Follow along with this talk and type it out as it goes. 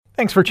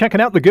Thanks for checking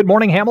out the Good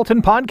Morning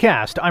Hamilton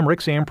podcast. I'm Rick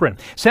Zamprin.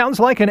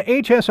 Sounds like an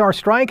HSR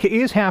strike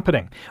is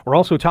happening. We're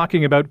also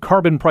talking about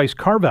carbon price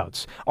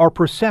carve-outs, our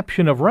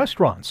perception of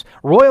restaurants,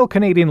 Royal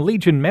Canadian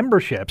Legion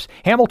memberships,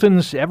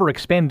 Hamilton's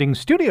ever-expanding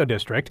studio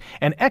district,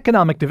 and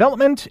economic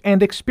development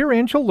and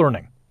experiential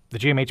learning. The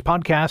GMH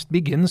podcast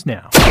begins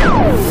now.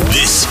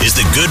 This is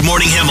the Good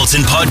Morning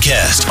Hamilton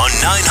podcast on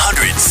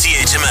 900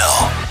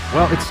 CHML.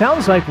 Well, it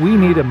sounds like we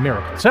need a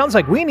miracle. It sounds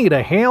like we need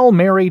a Hail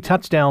Mary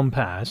touchdown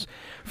pass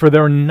for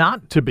there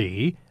not to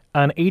be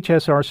an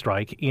HSR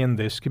strike in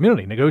this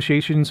community.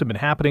 Negotiations have been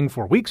happening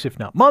for weeks, if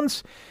not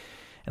months,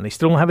 and they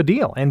still don't have a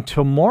deal. And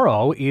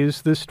tomorrow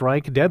is the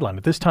strike deadline.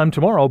 At this time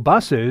tomorrow,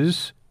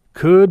 buses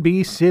could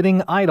be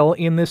sitting idle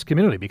in this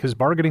community because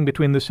bargaining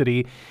between the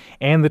city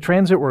and the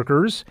transit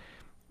workers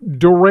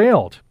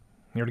derailed.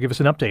 Here to give us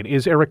an update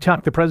is Eric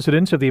Tuck, the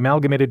president of the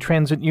Amalgamated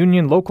Transit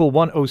Union, Local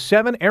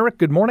 107. Eric,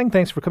 good morning.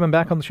 Thanks for coming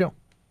back on the show.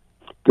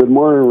 Good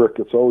morning, Rick.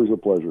 It's always a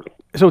pleasure.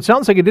 So it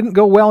sounds like it didn't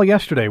go well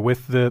yesterday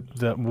with the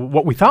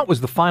what we thought was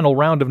the final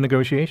round of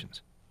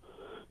negotiations.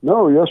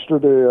 No,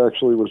 yesterday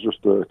actually was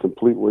just a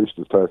complete waste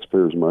of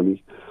taxpayers'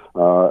 money.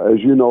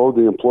 As you know,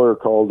 the employer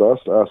called us,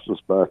 asked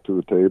us back to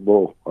the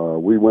table.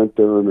 We went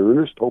there in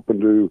earnest, hoping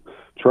to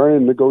try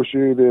and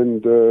negotiate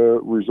and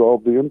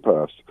resolve the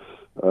impasse.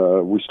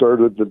 We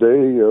started the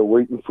day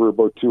waiting for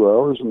about 2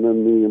 hours, and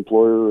then the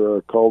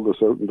employer called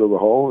us out into the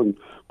hall and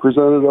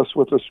presented us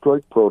with a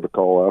strike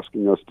protocol,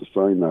 asking us to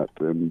sign that.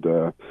 And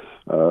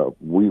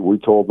we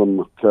told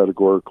them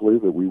categorically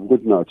that we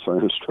would not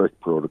sign a strike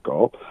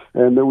protocol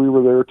and that we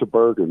were there to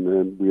bargain.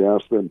 And we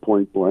asked them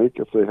point blank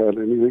if they had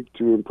anything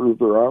to improve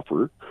their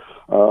offer.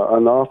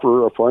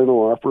 A final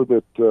offer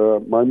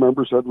that my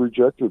members had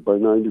rejected by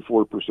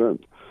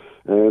 94%.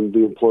 And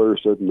the employer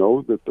said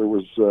no, that there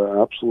was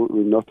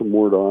absolutely nothing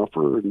more to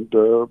offer.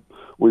 And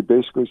we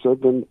basically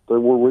said, then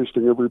we're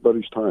wasting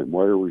everybody's time.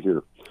 Why are we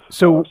here?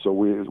 So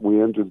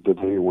we ended the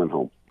day and went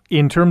home.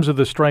 In terms of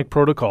the strike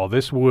protocol,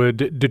 this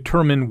would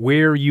determine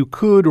where you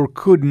could or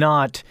could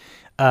not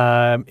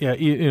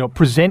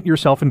present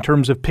yourself in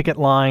terms of picket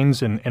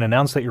lines and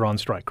announce that you're on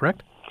strike,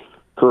 correct?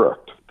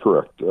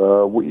 Correct.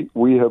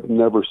 We have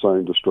never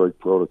signed a strike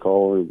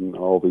protocol in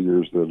all the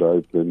years that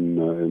I've been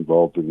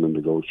involved in the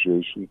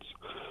negotiations.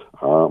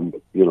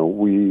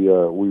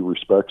 We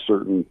respect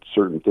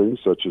certain things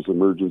such as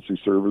emergency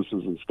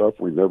services and stuff.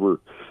 We never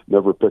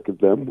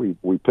picket them.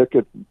 We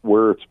picket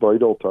where it's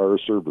vital to our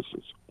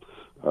services.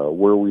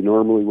 Where we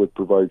normally would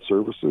provide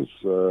services,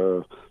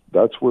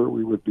 that's where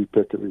we would be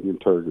picketing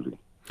and targeting.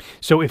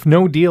 So if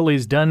no deal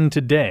is done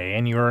today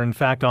and you're in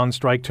fact on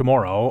strike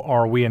tomorrow,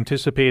 are we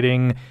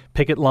anticipating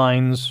picket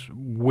lines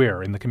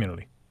where in the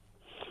community?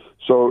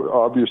 So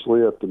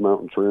obviously at the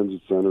Mountain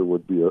Transit Center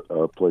would be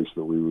a place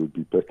that we would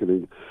be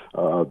picketing.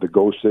 The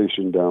GO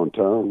station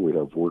downtown, we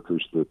have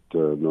workers that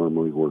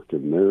normally work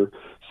in there.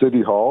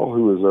 City Hall,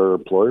 who is our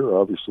employer,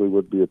 obviously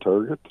would be a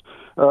target,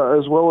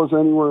 as well as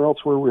anywhere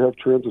else where we have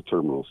transit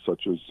terminals,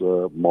 such as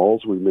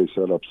malls. We may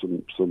set up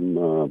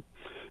some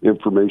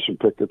information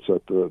pickets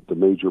at the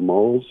major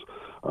malls.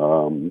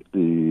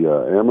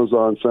 The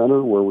Amazon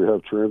Center, where we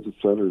have transit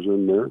centers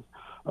in there.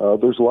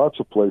 There's lots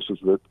of places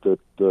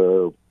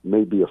that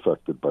may be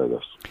affected by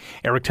this.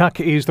 Eric Tuck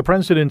is the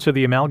president of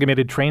the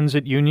Amalgamated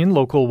Transit Union,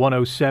 Local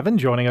 107,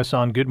 joining us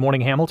on Good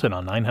Morning Hamilton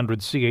on 900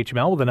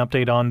 CHML with an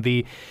update on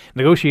the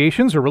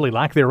negotiations, or really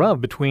lack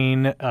thereof,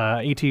 between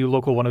ATU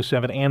Local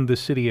 107 and the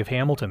City of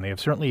Hamilton. They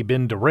have certainly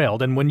been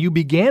derailed. And when you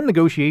began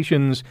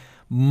negotiations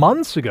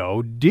months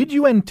ago, did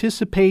you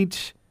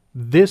anticipate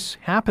this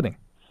happening?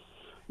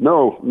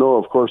 No,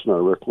 of course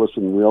not, Rick.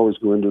 Listen, we always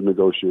go into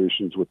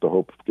negotiations with the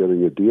hope of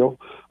getting a deal.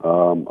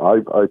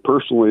 I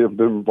personally have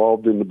been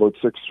involved in about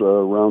 6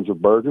 rounds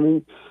of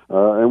bargaining,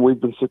 and we've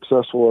been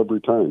successful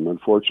every time.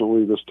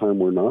 Unfortunately, this time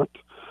we're not.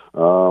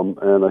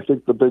 And I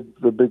think the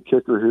big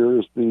kicker here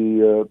is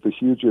the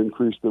huge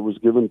increase that was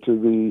given to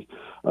the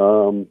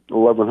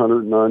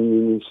 1,100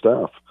 non-union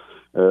staff.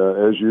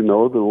 As you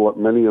know,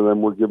 many of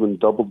them were given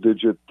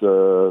double-digit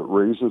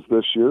raises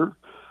this year.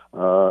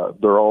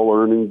 They're all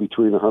earning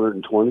between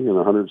 $120,000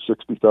 and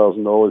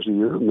 $160,000 a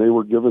year, and they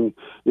were given,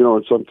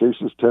 in some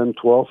cases, 10,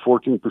 12,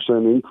 14%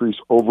 increase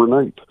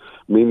overnight,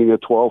 meaning a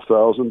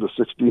 $12,000 to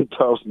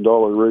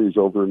 $16,000 raise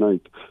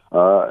overnight.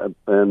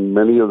 And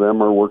many of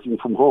them are working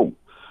from home.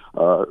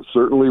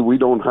 Certainly, we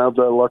don't have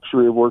that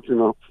luxury of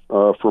working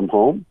from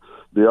home.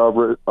 The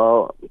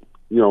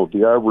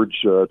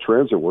average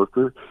transit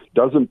worker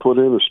doesn't put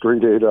in a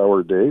straight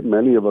 8-hour day.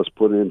 Many of us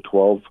put in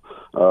 12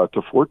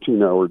 to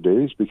 14-hour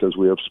days because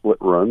we have split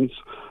runs,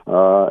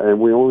 and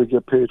we only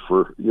get paid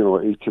for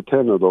 8 to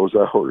 10 of those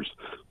hours.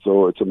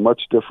 So it's a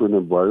much different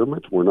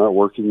environment. We're not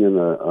working in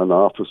an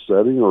office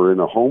setting or in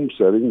a home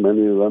setting.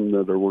 Many of them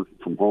that are working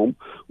from home,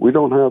 we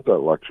don't have that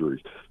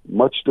luxury.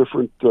 Much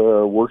different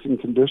working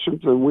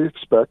conditions, and we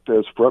expect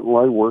as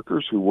frontline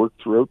workers who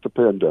worked throughout the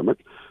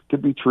pandemic to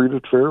be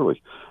treated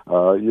fairly.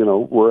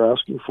 We're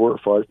asking for a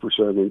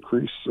 5%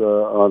 increase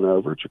on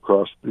average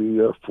across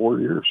the 4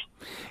 years.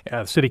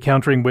 The city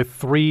countering with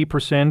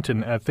 3%,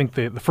 and I think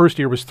the first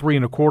year was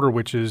 3.25%,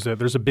 which is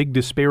there's a big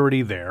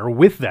disparity there.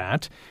 With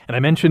that, and I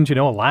mentioned,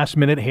 a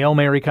last-minute Hail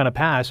Mary kind of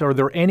pass, are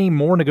there any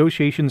more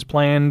negotiations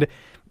planned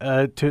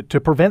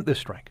to prevent this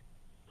strike?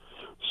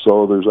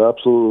 So there's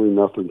absolutely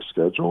nothing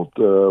scheduled.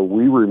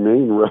 We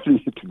remain ready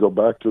to go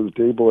back to the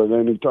table at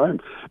any time,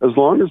 as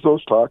long as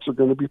those talks are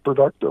going to be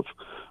productive.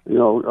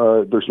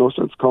 There's no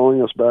sense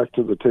calling us back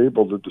to the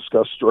table to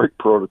discuss strike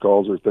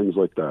protocols or things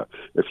like that.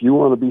 If you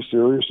want to be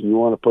serious and you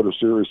want to put a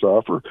serious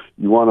offer,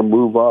 you want to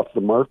move off the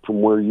mark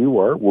from where you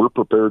are, we're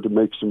prepared to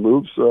make some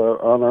moves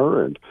on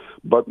our end.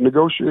 But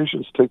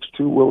negotiations takes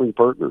two willing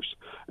partners,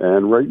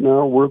 and right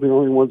now we're the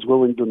only ones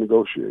willing to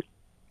negotiate.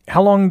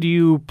 How long do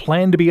you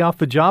plan to be off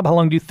the job? How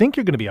long do you think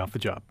you're going to be off the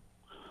job?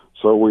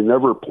 So we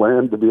never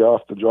planned to be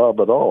off the job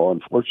at all.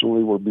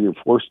 Unfortunately, we're being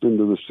forced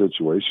into this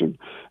situation.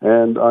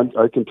 And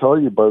I can tell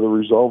you by the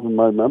resolve of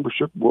my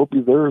membership, we'll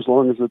be there as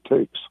long as it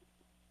takes.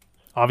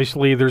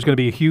 Obviously, there's going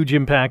to be a huge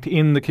impact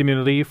in the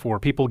community for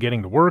people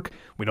getting to work.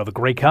 We know the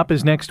Grey Cup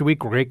is next week,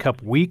 Grey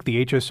Cup week.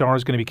 The HSR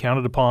is going to be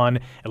counted upon,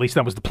 at least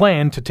that was the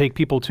plan, to take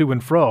people to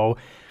and fro.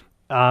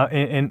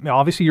 And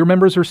obviously your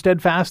members are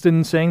steadfast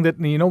in saying that,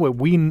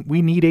 we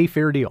need a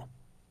fair deal.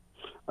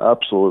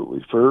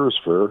 Absolutely. Fair is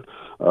fair.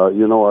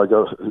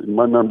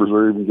 My members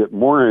are even getting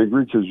more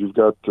angry because you've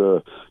got,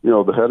 the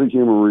head of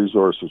human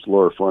resources,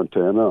 Laura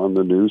Fontana, on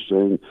the news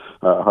saying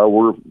how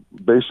we're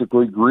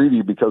basically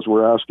greedy because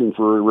we're asking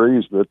for a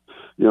raise that,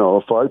 a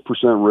 5%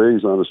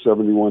 raise on a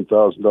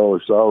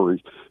 $71,000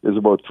 salary is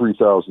about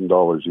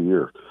 $3,000 a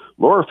year.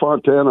 Laura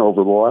Fontana,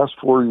 over the last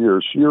 4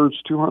 years, she earns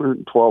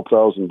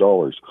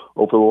 $212,000.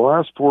 Over the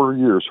last 4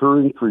 years, her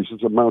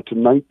increases amount to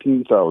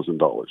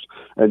 $19,000.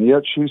 And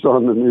yet she's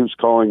on the news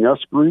calling us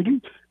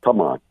greedy?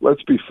 Come on,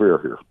 let's be fair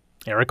here.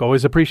 Eric,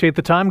 always appreciate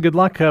the time. Good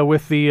luck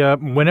with the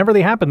whenever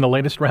they happen, the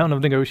latest round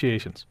of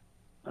negotiations.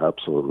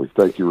 Absolutely.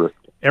 Thank you, Rick.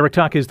 Eric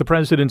Tuck is the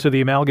president of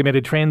the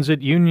Amalgamated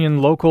Transit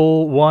Union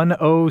Local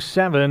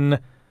 107.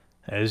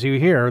 As you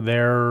hear,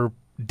 they're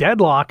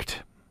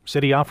deadlocked.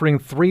 City offering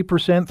 3%,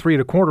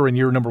 3.25% in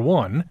year number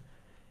one,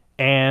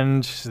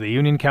 and the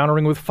union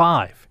countering with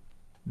 5%.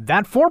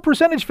 That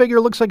 4% figure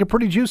looks like a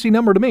pretty juicy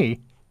number to me.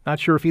 Not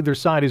sure if either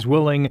side is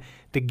willing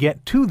to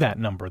get to that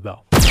number,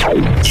 though.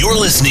 You're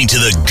listening to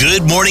the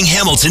Good Morning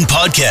Hamilton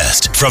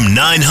podcast from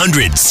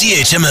 900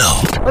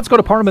 CHML. Let's go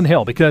to Parliament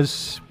Hill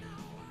because,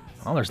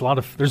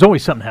 there's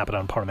always something happening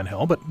on Parliament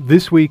Hill, but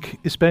this week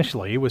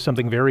especially was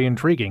something very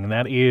intriguing, and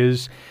that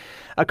is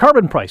a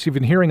carbon price. You've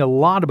been hearing a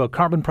lot about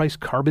carbon price,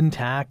 carbon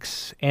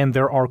tax, and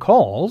there are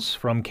calls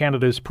from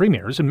Canada's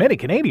premiers, and many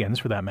Canadians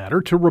for that matter,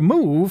 to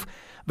remove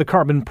the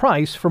carbon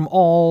price from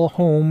all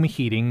home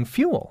heating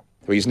fuel.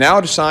 So he's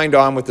now signed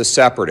on with the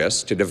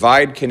separatists to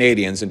divide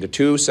Canadians into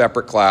two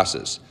separate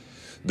classes.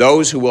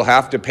 Those who will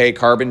have to pay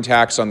carbon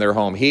tax on their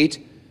home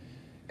heat,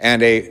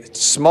 and a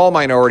small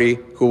minority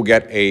who will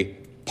get a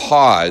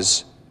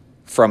pause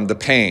from the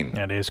pain.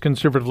 And as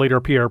Conservative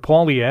leader Pierre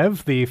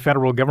Poilievre, the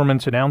federal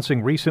government's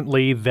announcing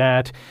recently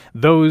that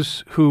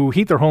those who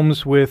heat their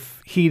homes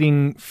with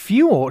heating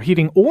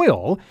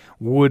oil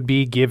would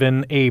be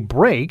given a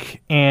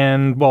break.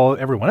 And,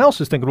 everyone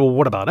else is thinking,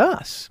 what about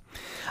us?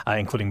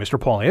 Including Mr.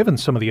 Poilievre and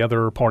some of the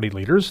other party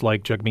leaders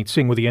like Jagmeet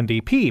Singh with the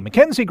NDP.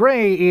 Mackenzie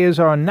Gray is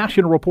our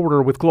national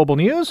reporter with Global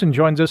News and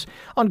joins us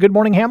on Good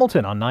Morning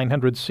Hamilton on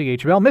 900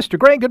 CHML. Mr.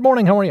 Gray, good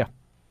morning. How are you?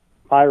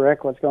 Hi,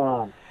 Rick. What's going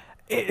on?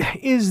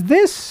 Is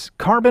this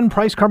carbon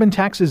price, carbon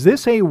tax, is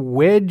this a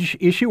wedge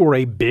issue or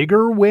a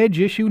bigger wedge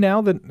issue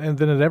now than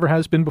it ever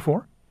has been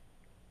before?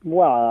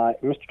 Well,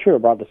 Mr. Trudeau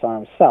brought this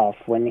on himself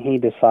when he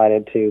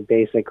decided to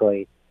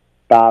basically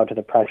bow to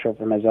the pressure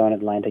from his own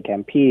Atlantic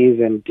MPs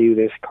and do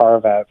this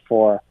carve-out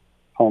for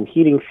home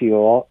heating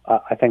fuel.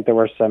 I think there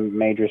were some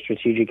major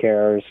strategic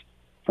errors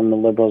from the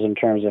Liberals in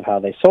terms of how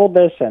they sold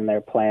this and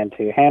their plan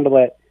to handle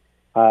it.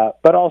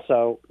 But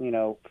also,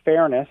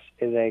 fairness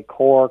is a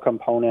core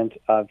component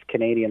of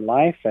Canadian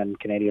life and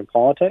Canadian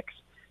politics.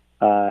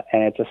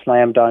 And it's a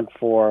slam dunk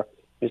for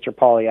Mr.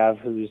 Poilievre,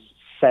 whose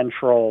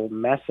central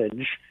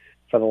message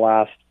for the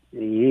last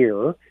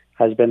year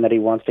has been that he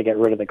wants to get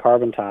rid of the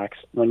carbon tax.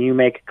 When you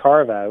make a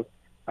carve-out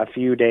a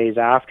few days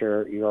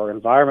after your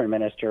environment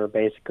minister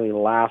basically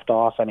laughed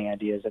off any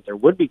ideas that there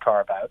would be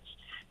carve-outs,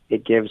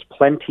 it gives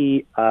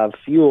plenty of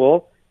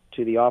fuel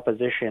to the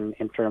opposition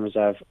in terms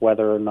of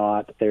whether or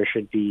not there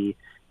should be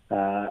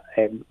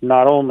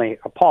not only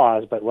a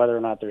pause, but whether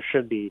or not there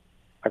should be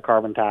a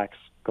carbon tax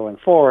going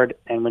forward.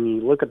 And when you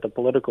look at the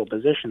political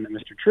position that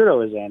Mr. Trudeau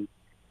is in,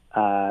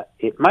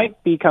 it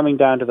might be coming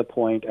down to the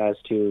point as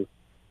to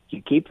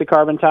you keep the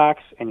carbon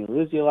tax and you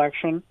lose the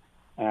election,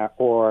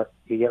 or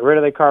you get rid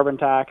of the carbon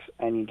tax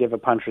and you give a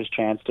puncher's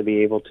chance to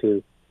be able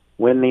to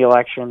win the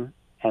election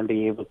and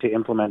be able to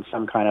implement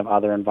some kind of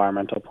other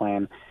environmental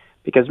plan.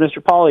 Because Mr.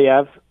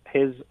 Poilievre,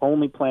 his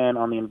only plan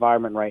on the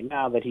environment right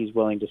now that he's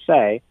willing to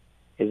say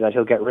is that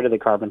he'll get rid of the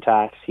carbon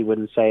tax. He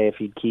wouldn't say if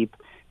he'd keep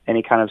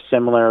any kind of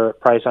similar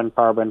price on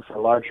carbon for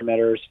large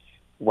emitters,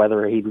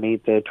 whether he'd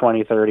meet the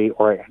 2030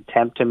 or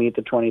attempt to meet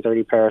the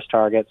 2030 Paris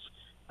targets,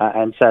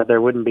 and said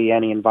there wouldn't be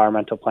any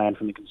environmental plan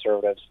from the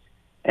Conservatives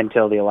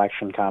until the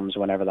election comes,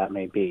 whenever that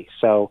may be.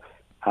 So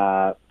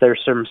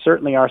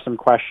certainly are some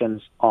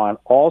questions on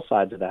all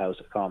sides of the House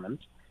of Commons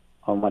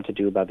on what to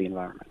do about the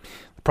environment.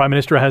 The Prime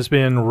Minister has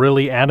been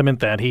really adamant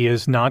that he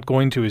is not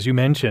going to, as you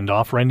mentioned,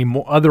 offer any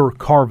more other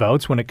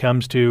carve-outs when it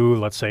comes to,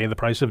 let's say, the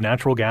price of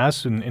natural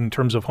gas in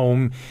terms of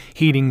home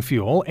heating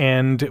fuel,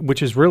 and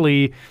which is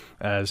really,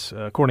 as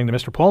according to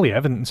Mr.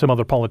 Poilievre and some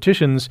other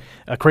politicians,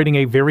 creating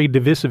a very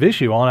divisive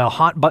issue on a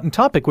hot-button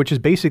topic, which is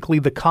basically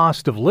the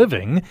cost of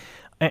living.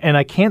 And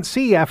I can't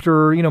see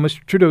after,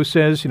 Mr. Trudeau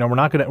says,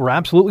 we're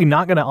absolutely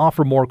not going to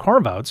offer more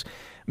carve-outs.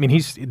 I mean,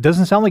 it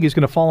doesn't sound like he's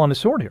going to fall on his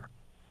sword here.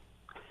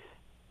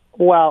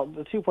 Well,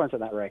 the 2 points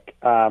on that, Rick.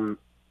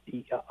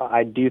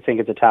 I do think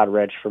it's a tad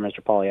rich for Mr.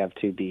 Poilievre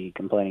to be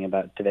complaining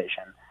about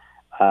division.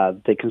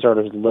 The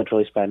Conservatives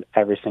literally spend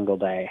every single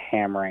day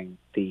hammering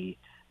the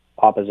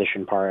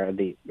opposition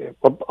party,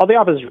 all the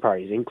opposition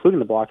parties, including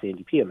the Bloc, the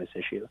NDP, on this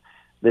issue.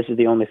 This is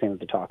the only thing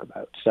that they talk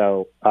about.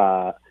 So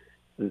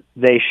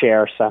they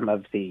share some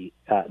of the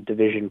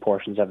division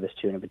portions of this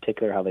too, and in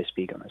particular how they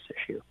speak on this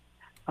issue.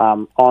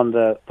 On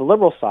the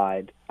Liberal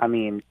side, I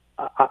mean,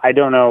 I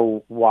don't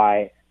know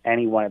why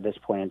anyone at this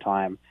point in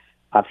time,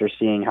 after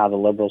seeing how the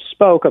Liberals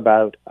spoke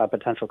about a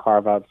potential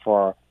carve-out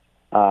for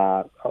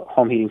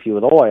home heating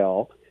fuel with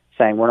oil,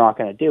 saying we're not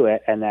going to do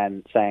it, and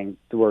then saying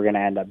we're going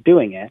to end up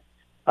doing it,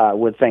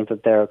 would think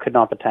that there could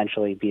not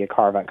potentially be a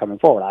carve-out coming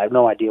forward. I have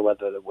no idea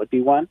whether there would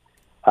be one,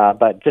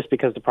 but just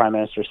because the Prime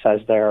Minister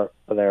says there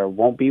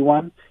won't be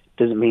one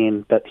doesn't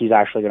mean that he's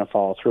actually going to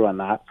follow through on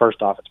that.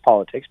 First off, it's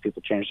politics.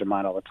 People change their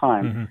mind all the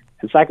time. Mm-hmm.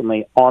 And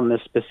secondly, on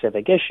this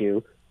specific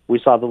issue, we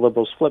saw the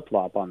Liberals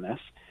flip-flop on this.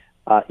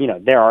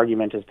 Their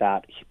argument is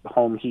that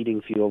home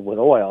heating fuel with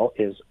oil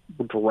is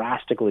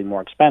drastically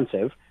more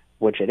expensive,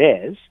 which it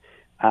is,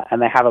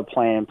 and they have a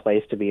plan in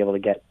place to be able to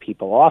get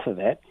people off of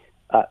it.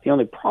 The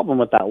only problem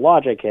with that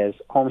logic is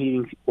home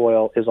heating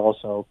oil is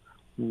also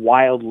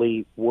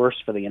wildly worse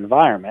for the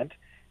environment,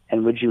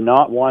 and would you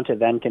not want to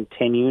then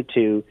continue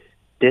to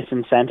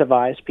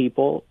disincentivize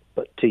people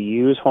to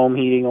use home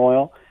heating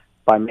oil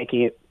by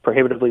making it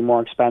prohibitively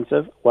more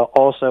expensive, while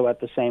also at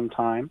the same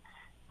time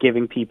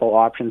giving people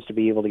options to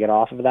be able to get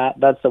off of that?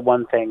 That's the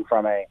one thing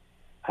from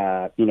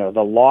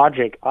the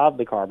logic of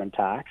the carbon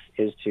tax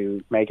is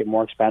to make it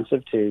more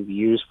expensive to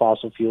use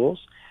fossil fuels.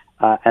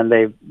 And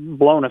they've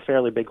blown a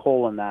fairly big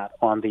hole in that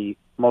on the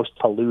most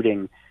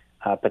polluting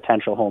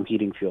potential home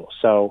heating fuel.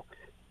 So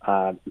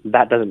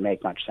that doesn't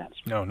make much sense.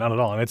 No, not at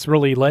all. And it's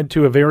really led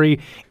to a very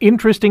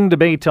interesting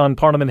debate on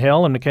Parliament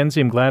Hill. And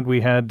Mackenzie, I'm glad we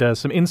had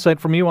some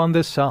insight from you on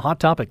this hot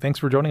topic. Thanks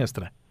for joining us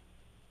today.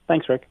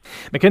 Thanks, Rick.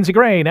 Mackenzie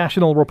Gray,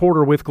 national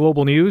reporter with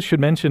Global News,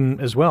 should mention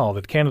as well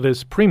that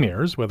Canada's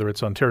premiers, whether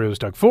it's Ontario's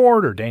Doug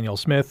Ford or Daniel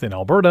Smith in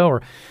Alberta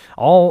or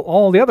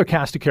all the other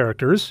cast of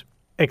characters,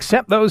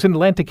 except those in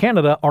Atlantic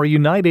Canada, are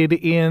united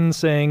in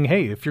saying,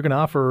 hey, if you're going to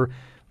offer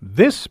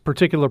this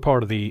particular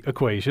part of the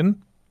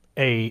equation,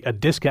 a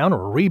discount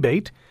or a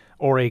rebate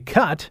or a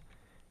cut,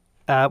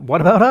 what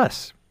about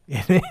us?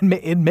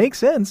 It makes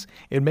sense.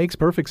 It makes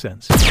perfect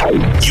sense.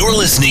 You're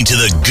listening to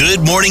the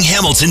Good Morning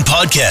Hamilton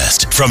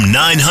podcast from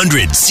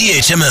 900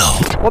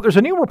 CHML. Well, there's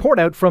a new report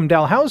out from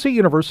Dalhousie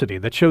University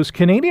that shows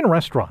Canadian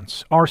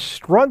restaurants are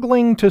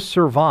struggling to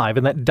survive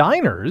and that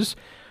diners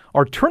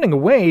are turning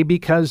away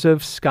because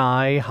of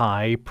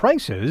sky-high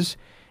prices.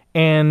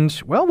 And,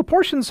 well, the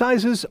portion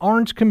sizes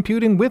aren't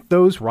computing with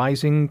those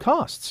rising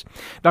costs.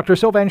 Dr.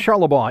 Sylvain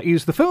Charlebois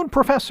is the food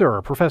professor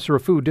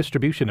of food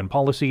distribution and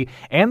policy,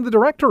 and the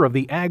director of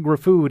the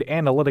Agri-Food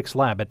Analytics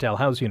Lab at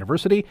Dalhousie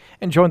University,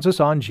 and joins us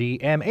on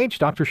GMH.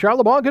 Dr.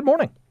 Charlebois, good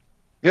morning.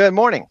 Good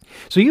morning.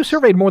 So you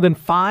surveyed more than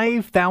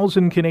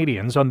 5,000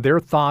 Canadians on their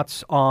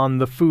thoughts on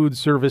the food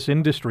service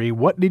industry.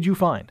 What did you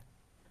find?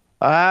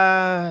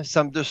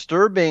 Some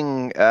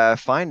disturbing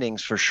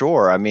findings for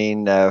sure. I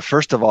mean,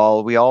 first of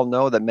all, we all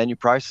know that menu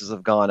prices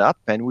have gone up,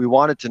 and we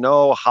wanted to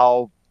know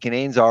how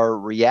Canadians are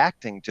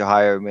reacting to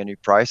higher menu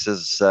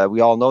prices.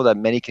 We all know that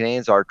many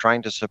Canadians are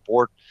trying to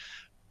support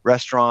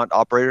restaurant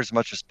operators as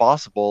much as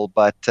possible,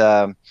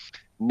 but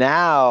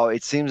now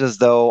it seems as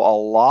though a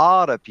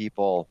lot of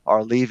people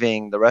are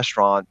leaving the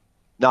restaurant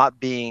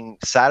not being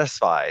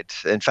satisfied.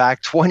 In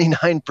fact,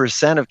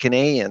 29% of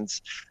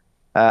Canadians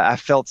I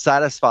felt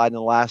satisfied in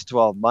the last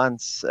 12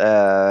 months,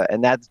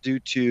 and that's due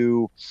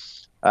to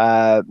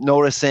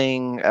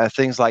noticing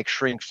things like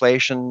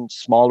shrinkflation,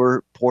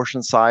 smaller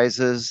portion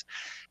sizes.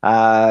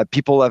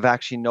 People have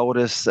actually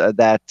noticed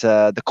that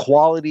the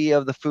quality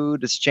of the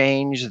food has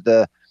changed.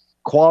 The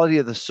quality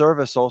of the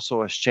service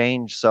also has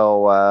changed.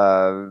 So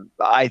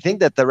I think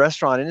that the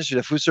restaurant industry,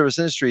 the food service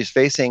industry, is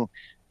facing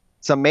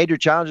some major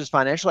challenges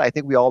financially. I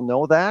think we all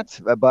know that,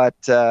 but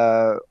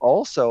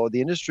also the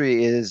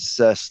industry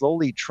is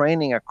slowly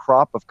training a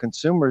crop of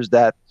consumers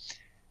that,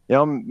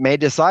 may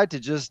decide to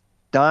just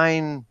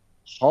dine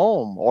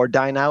home or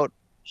dine out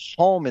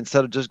home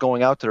instead of just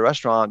going out to the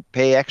restaurant,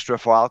 pay extra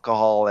for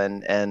alcohol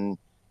and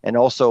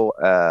also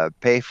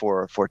pay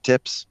for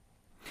tips.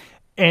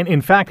 And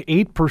in fact,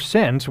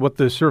 8%, what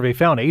the survey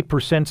found,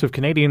 8% of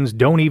Canadians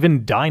don't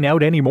even dine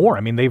out anymore.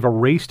 I mean, they've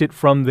erased it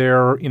from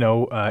their,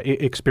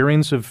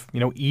 experience of,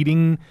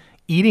 eating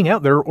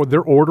out.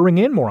 They're ordering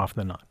in more often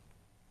than not.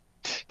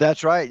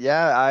 That's right.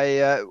 Yeah,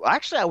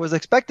 I was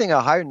expecting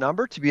a higher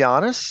number, to be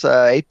honest.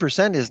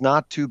 8% is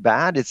not too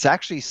bad. It's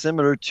actually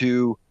similar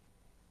to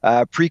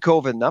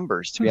pre-COVID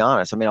numbers, to be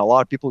honest. I mean, a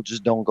lot of people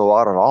just don't go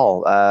out at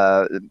all.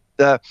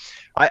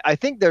 I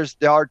think there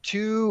are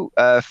two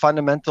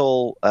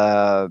fundamental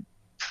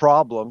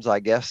problems, I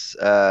guess,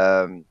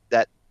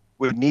 that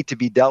would need to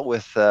be dealt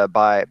with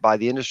by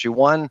the industry.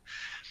 One,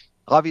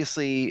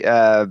 obviously,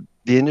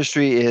 the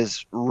industry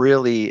is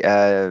really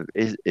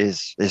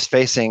is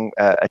facing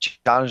a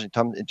challenge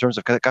in terms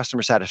of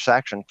customer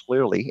satisfaction.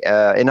 Clearly,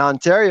 in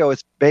Ontario,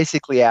 it's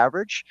basically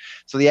average.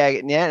 So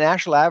the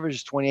national average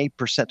is 28%,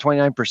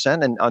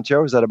 29%, and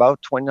Ontario is at about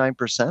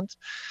 29%.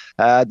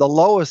 The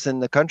lowest in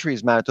the country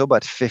is Manitoba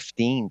at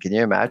 15. Can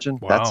you imagine?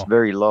 Wow. That's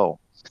very low.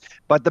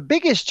 But the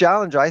biggest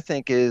challenge, I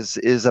think,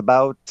 is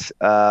about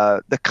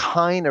the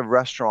kind of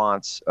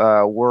restaurants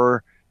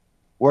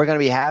we're going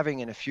to be having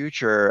in the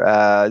future.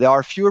 There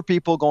are fewer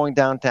people going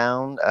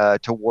downtown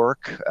to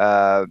work,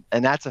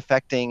 and that's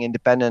affecting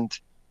independent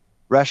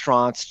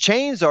restaurants.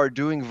 Chains are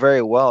doing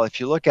very well. If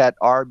you look at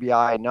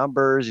RBI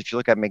numbers, if you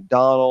look at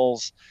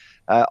McDonald's,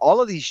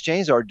 all of these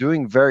chains are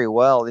doing very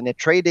well. In a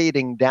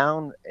trading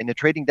down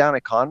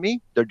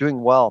economy, they're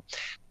doing well.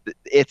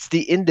 It's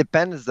the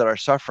independents that are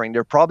suffering.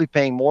 They're probably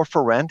paying more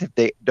for rent if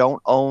they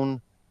don't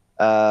own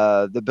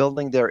the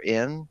building they're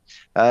in.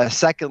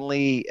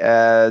 Secondly,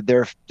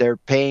 they're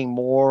paying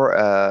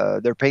more.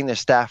 They're paying their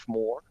staff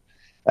more.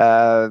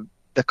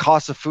 The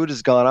cost of food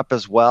has gone up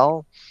as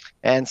well,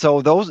 and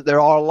so there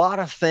are a lot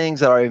of things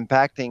that are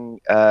impacting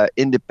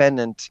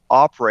independent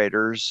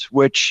operators,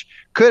 which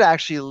could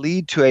actually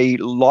lead to a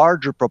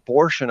larger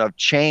proportion of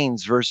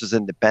chains versus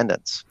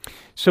independents.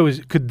 So,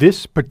 could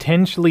this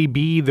potentially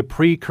be the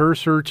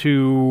precursor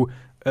to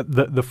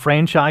the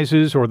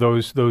franchises or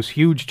those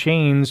huge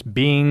chains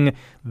being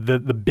the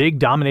big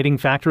dominating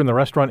factor in the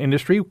restaurant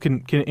industry?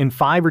 Can in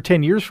 5 or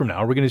 10 years from now,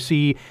 are we going to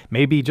see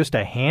maybe just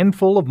a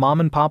handful of mom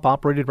and pop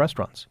operated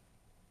restaurants?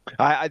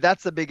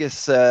 That's the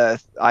biggest.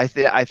 I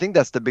think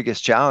that's the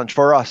biggest challenge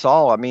for us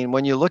all. I mean,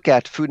 when you look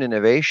at food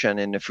innovation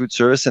in the food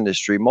service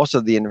industry, most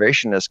of the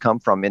innovation has come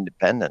from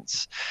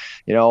independents.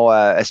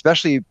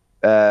 Especially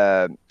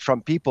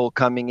from people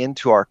coming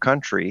into our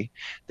country.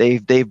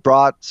 They've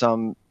brought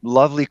some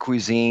lovely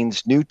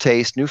cuisines, new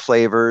tastes, new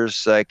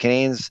flavors.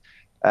 Canadians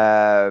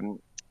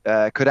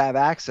could have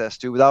access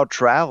to without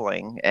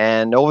traveling.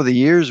 And over the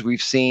years,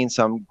 we've seen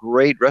some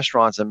great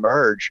restaurants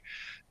emerge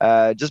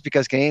just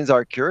because Canadians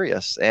are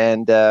curious.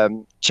 And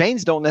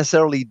chains don't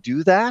necessarily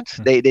do that.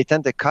 They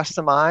tend to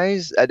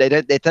customize.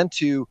 They tend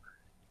to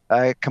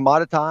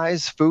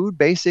commoditize food,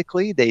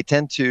 basically. They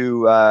tend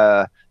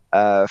to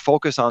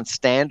focus on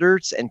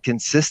standards and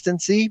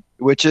consistency,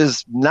 which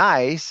is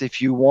nice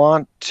if you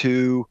want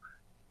to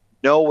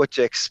know what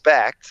to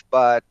expect.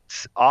 But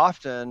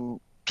often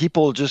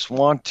people just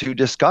want to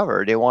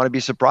discover. They want to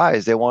be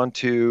surprised. They want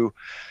to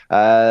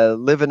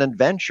live an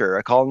adventure,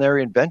 a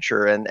culinary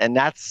adventure. And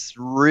that's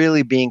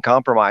really being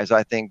compromised,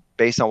 I think,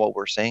 based on what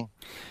we're seeing.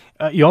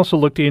 You also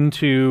looked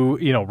into,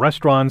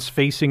 restaurants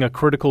facing a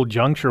critical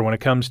juncture when it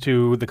comes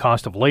to the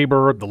cost of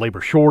labor, the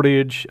labor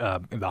shortage,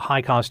 the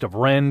high cost of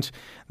rent,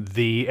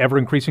 the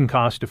ever-increasing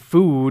cost of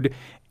food,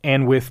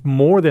 and with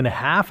more than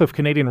half of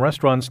Canadian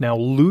restaurants now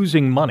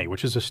losing money,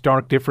 which is a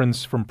stark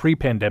difference from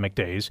pre-pandemic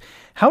days.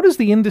 How does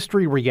the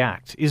industry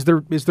react? Is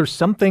there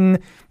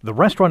something the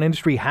restaurant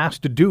industry has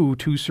to do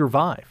to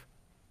survive?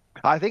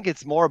 I think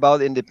it's more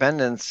about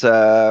independence.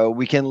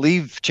 We can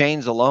leave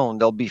chains alone.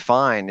 They'll be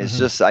fine. It's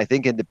just, I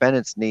think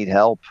independents need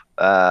help,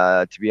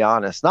 to be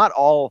honest. Not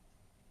all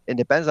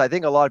independents. I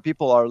think a lot of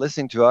people are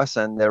listening to us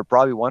and they're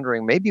probably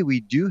wondering, maybe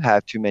we do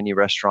have too many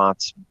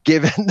restaurants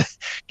given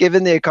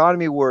the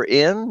economy we're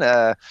in.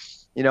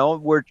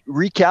 We're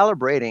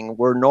recalibrating.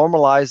 We're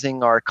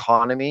normalizing our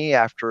economy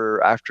after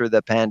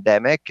the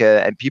pandemic,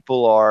 and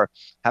people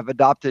have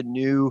adopted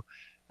new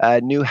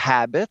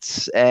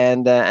habits,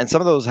 and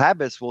some of those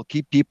habits will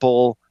keep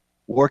people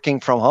working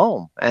from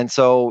home. And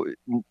so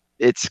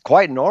it's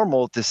quite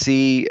normal to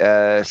see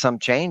some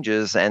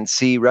changes and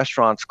see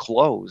restaurants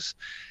close.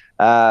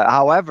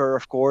 However,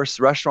 of course,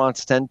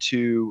 restaurants tend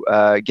to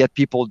get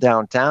people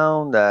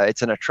downtown.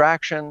 It's an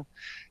attraction.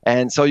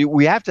 And so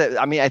we have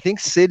to, I think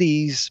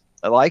cities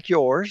like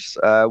yours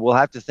will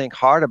have to think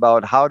hard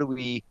about how do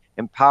we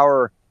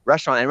empower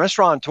restaurants and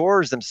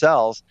restaurateurs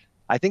themselves.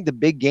 I think the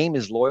big game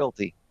is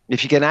loyalty.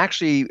 If you can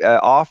actually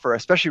offer,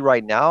 especially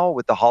right now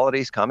with the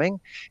holidays coming,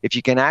 if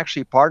you can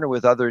actually partner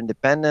with other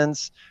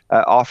independents,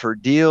 offer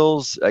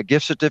deals,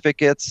 gift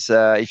certificates,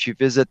 if you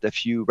visit a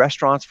few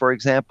restaurants, for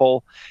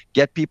example,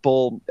 get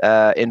people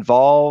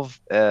involved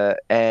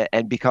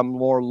and become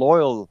more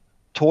loyal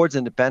towards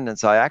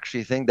independence, I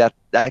actually think that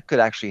that could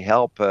actually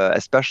help,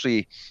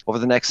 especially over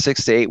the next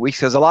 6 to 8 weeks,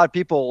 because a lot of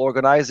people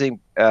organizing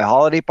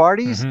holiday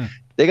parties,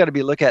 they got to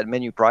be looking at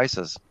menu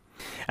prices.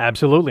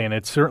 Absolutely, and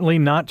it's certainly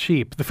not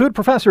cheap. The food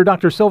professor,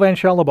 Dr. Sylvain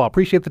Charlebois,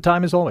 appreciate the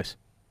time as always.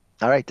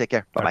 All right, take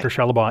care. Bye-bye. Dr.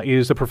 Charlebois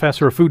is the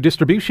professor of food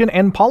distribution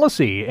and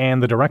policy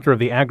and the director of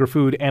the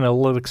Agri-Food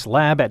Analytics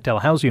Lab at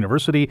Dalhousie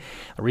University.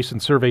 A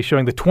recent survey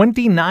showing that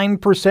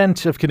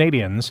 29% of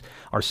Canadians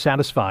are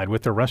satisfied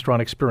with their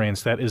restaurant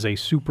experience. That is a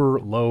super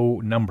low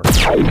number.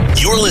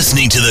 You're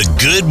listening to the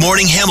Good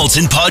Morning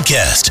Hamilton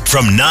podcast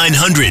from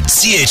 900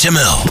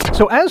 CHML.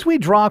 So as we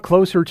draw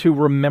closer to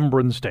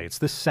Remembrance Dates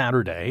this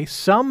Saturday,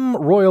 some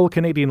Royal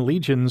Canadian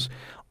Legions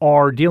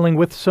are dealing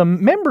with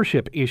some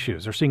membership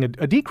issues. They're seeing a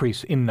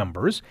decrease in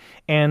numbers,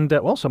 and,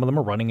 some of them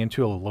are running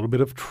into a little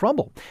bit of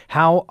trouble.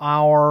 How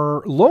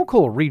our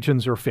local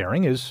regions are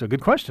faring is a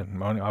good question.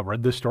 When I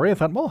read this story, I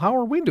thought, well, how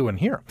are we doing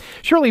here?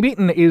 Shirley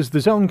Beaton is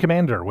the zone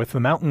commander with the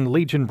Mountain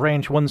Legion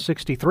Branch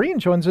 163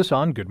 and joins us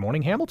on Good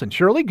Morning Hamilton.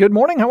 Shirley, good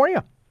morning. How are you?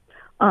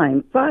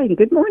 I'm fine.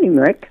 Good morning,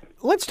 Rick.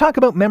 Let's talk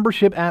about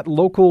membership at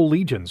local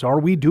legions.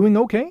 Are we doing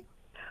okay?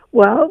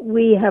 Well,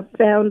 we have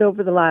found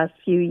over the last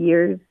few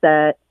years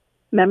that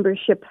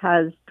membership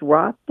has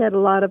dropped at a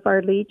lot of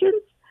our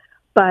legions,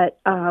 but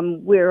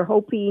we're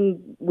hoping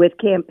with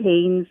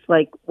campaigns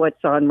like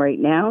what's on right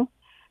now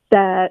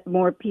that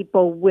more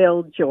people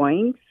will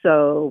join.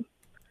 So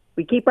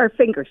we keep our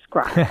fingers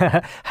crossed.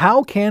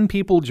 How can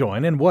people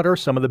join, and what are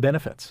some of the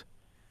benefits?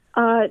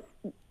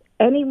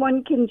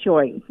 Anyone can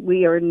join.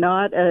 We are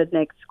not an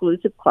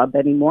exclusive club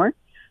anymore.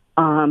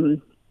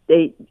 Even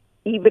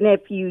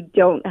if you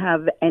don't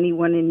have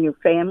anyone in your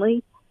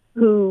family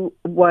who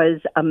was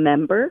a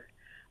member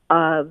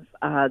of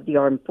the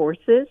armed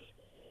forces,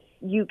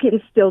 you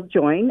can still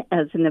join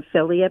as an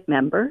affiliate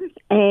member.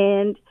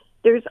 And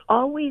there's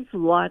always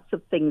lots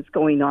of things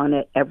going on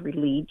at every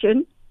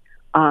legion.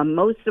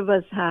 Most of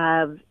us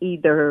have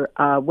either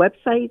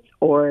websites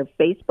or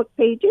Facebook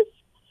pages,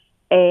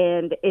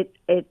 and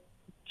it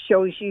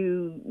shows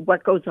you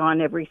what goes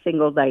on every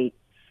single night.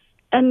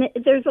 And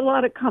there's a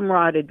lot of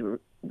camaraderie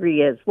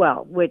as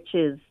well, which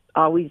is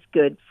always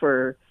good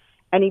for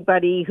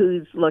anybody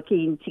who's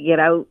looking to get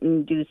out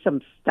and do some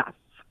stuff.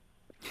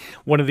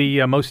 One of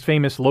the most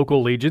famous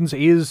local legions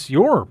is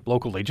your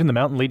local legion, the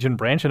Mountain Legion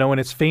Branch. I know, and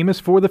it's famous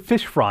for the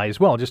fish fry as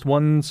well. Just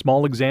one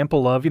small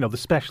example of, the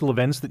special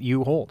events that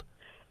you hold.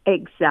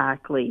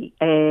 Exactly.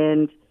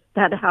 And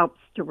that helps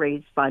to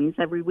raise funds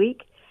every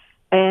week.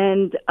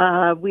 And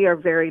we are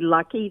very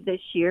lucky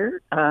this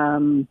year.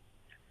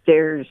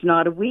 There's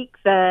not a week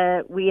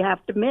that we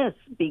have to miss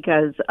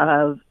because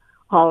of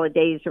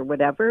holidays or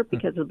whatever,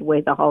 because of the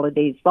way the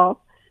holidays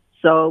fall.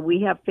 So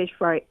we have fish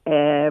fry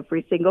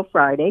every single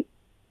Friday,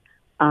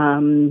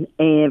 and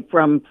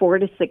from 4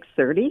 to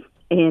 6:30,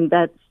 and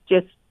that's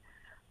just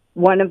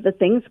one of the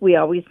things. We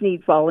always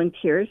need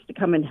volunteers to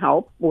come and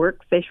help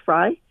work fish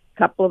fry a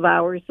couple of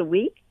hours a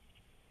week.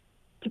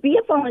 To be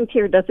a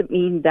volunteer doesn't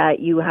mean that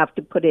you have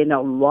to put in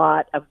a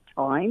lot of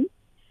time.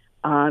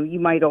 You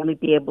might only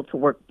be able to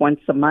work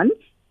once a month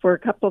for a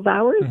couple of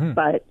hours,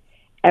 but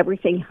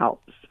everything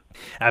helps.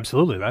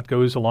 Absolutely. That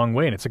goes a long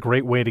way, and it's a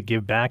great way to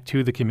give back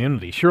to the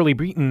community. Shirley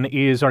Beaton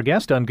is our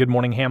guest on Good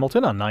Morning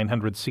Hamilton on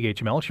 900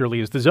 CHML. Shirley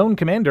is the zone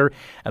commander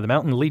at the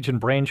Mountain Legion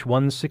Branch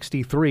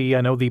 163.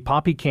 I know the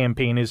Poppy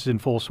campaign is in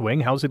full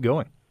swing. How's it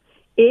going?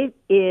 It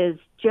is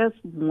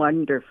just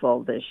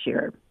wonderful this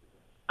year.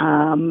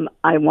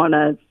 I want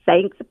to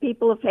thank the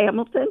people of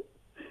Hamilton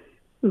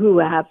who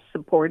have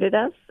supported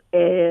us,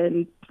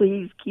 and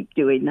please keep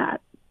doing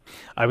that.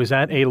 I was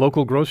at a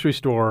local grocery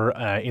store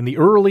in the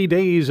early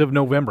days of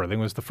November. I think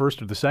it was the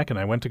 1st or the 2nd.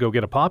 I went to go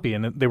get a Poppy,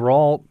 and they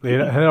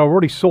had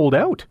already sold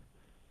out.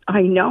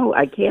 I know.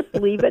 I can't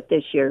believe it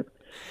this year.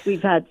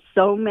 We've had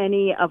so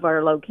many of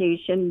our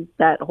locations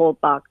that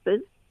hold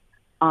boxes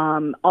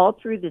all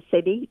through the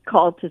city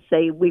call to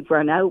say, we've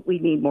run out, we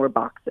need more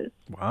boxes.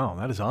 Wow,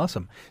 that is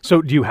awesome.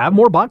 So do you have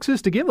more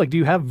boxes to give? Like, do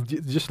you have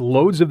just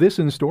loads of this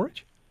in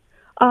storage?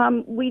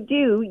 We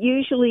do.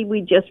 Usually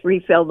we just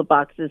refill the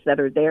boxes that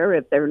are there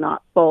if they're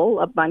not full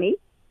of money,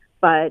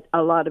 but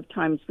a lot of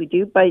times we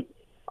do. But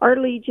our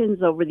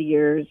legions over the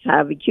years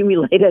have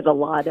accumulated a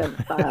lot of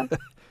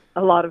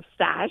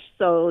stash,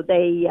 so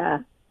they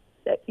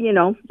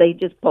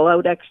just pull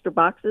out extra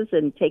boxes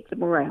and take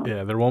them around.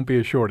 Yeah, there won't be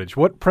a shortage.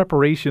 What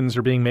preparations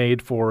are being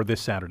made for this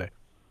Saturday?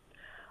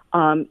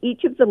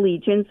 Each of the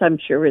legions, I'm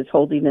sure, is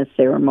holding a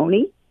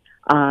ceremony.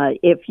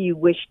 If you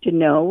wish to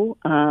know,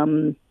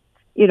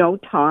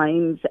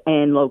 times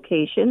and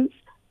locations,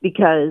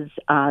 because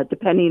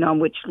depending on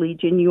which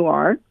legion you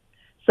are,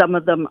 some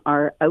of them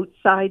are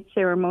outside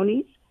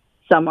ceremonies,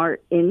 some are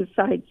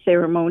inside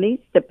ceremonies,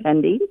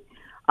 depending.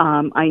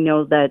 I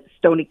know that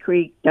Stony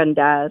Creek,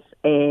 Dundas,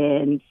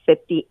 and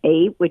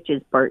 58, which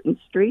is Barton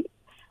Street,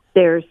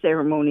 their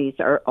ceremonies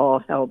are all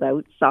held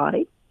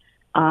outside.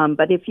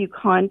 But if you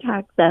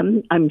contact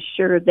them, I'm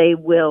sure they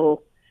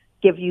will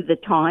give you the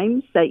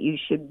times that you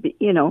should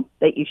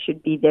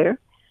be, there.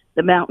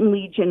 The Mountain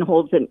Legion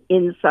holds an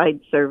inside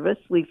service.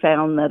 We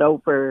found that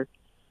over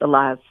the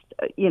last,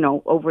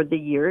 over the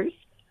years,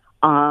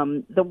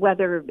 the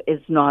weather is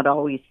not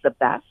always the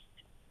best.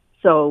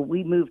 So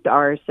we moved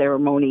our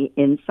ceremony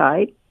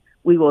inside.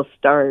 We will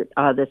start,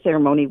 the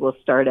ceremony will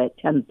start at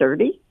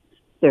 10:30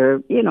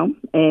 there,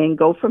 and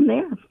go from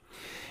there.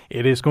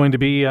 It is going to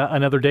be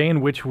another day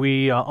in which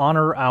we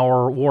honor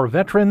our war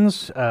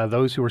veterans,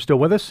 those who are still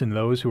with us and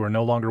those who are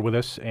no longer with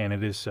us. And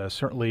it is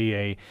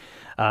certainly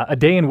a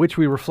day in which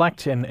we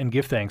reflect and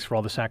give thanks for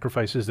all the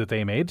sacrifices that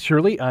they made.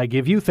 Shirley, I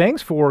give you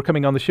thanks for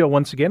coming on the show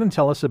once again and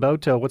tell us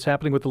about what's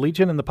happening with the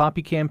Legion and the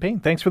Poppy campaign.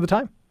 Thanks for the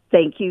time.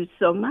 Thank you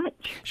so much.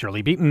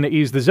 Shirley Beaton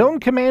is the Zone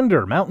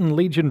Commander, Mountain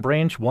Legion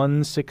Branch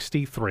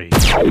 163.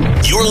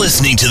 You're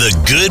listening to the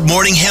Good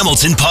Morning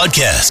Hamilton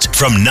podcast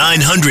from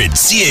 900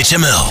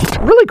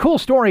 CHML. Really cool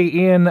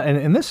story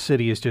and this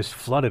city is just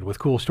flooded with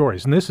cool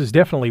stories, and this is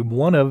definitely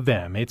one of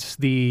them. It's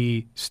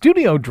the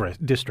studio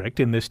district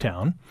in this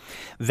town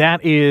that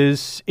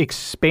is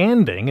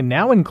expanding and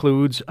now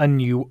includes a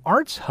new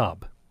arts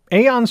hub.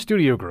 Aon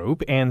Studio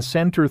Group and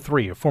Center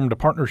 3 have formed a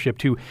partnership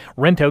to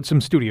rent out some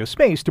studio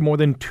space to more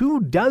than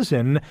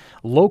 24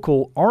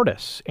 local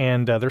artists,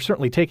 and they're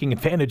certainly taking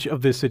advantage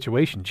of this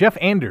situation. Jeff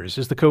Anders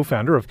is the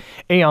co-founder of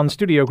Aon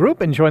Studio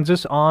Group and joins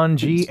us on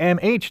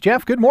GMH.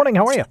 Jeff, good morning.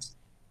 How are you?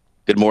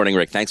 Good morning,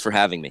 Rick. Thanks for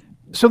having me.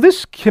 So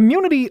this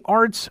community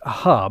arts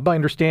hub, I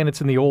understand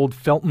it's in the old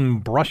Felton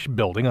Brush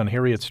building on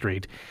Harriet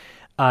Street,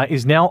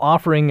 is now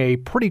offering a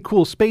pretty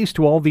cool space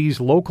to all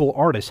these local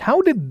artists. How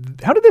did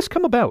this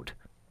come about?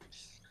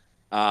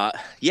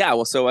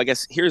 So I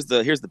guess here's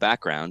the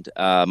background.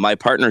 My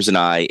partners and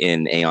I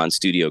in Aon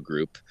Studio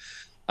Group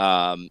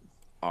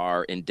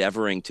are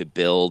endeavoring to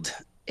build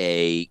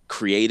a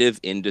creative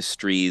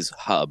industries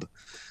hub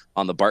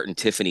on the Barton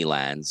Tiffany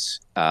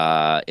lands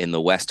in the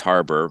West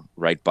Harbor,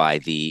 right by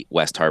the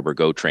West Harbor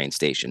GO train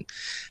station.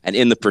 And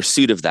in the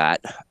pursuit of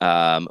that,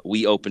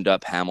 we opened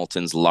up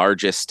Hamilton's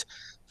largest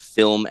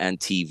film and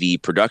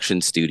TV production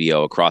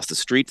studio across the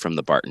street from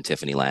the Barton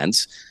Tiffany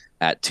lands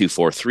at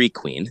 243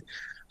 Queen.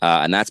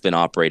 And that's been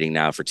operating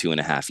now for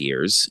 2.5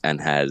 years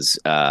and has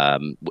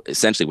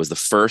essentially was the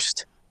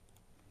first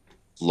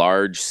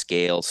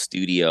large-scale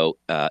studio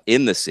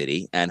in the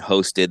city and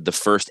hosted the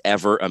first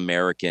ever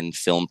American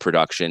film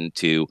production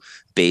to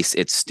base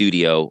its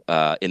studio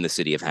in the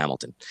city of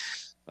Hamilton.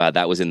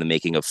 That was in the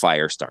making of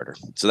Firestarter.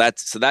 So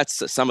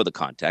that's some of the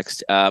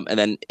context. And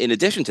then in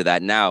addition to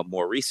that, now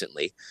more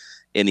recently,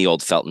 in the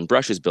old Felton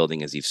Brushes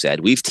building, as you've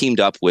said, we've teamed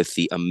up with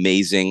the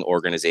amazing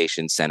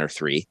organization Center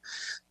 3,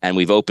 and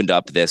we've opened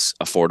up this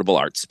affordable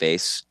art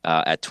space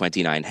at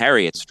 29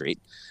 Harriet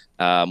Street,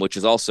 which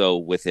is also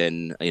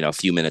within a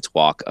few minutes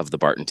walk of the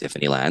Barton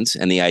Tiffany lands.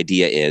 And the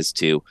idea is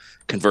to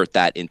convert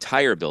that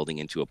entire building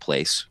into a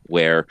place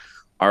where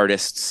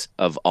artists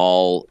of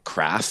all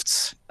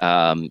crafts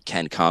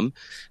can come,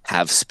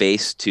 have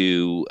space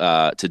to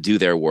do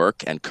their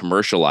work and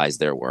commercialize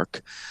their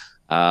work.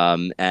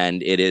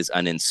 And it is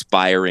an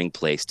inspiring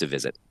place to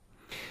visit.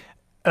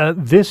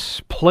 This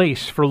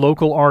place for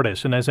local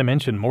artists, and as I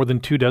mentioned, more than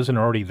 24 are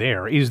already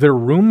there. Is there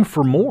room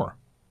for more?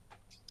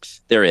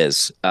 There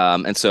is.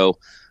 And so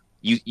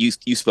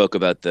you spoke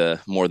about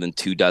the more than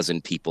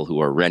 24 people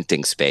who are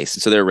renting space.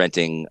 And so they're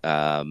renting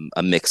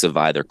a mix of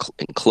either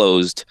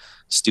enclosed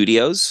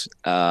studios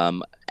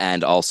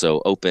and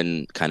also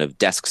open kind of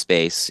desk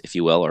space, if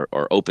you will,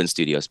 or open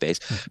studio space.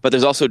 But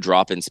there's also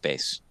drop-in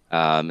space.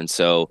 And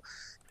so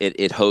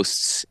it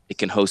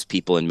can host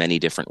people in many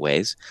different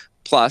ways.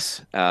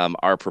 Plus,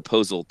 our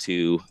proposal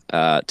to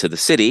the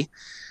city,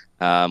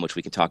 which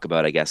we can talk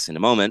about, I guess, in a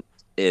moment,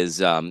 is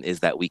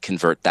that we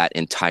convert that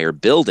entire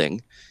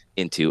building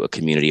into a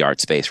community art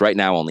space. Right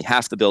now, only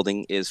half the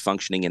building is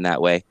functioning in that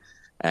way,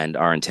 and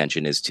our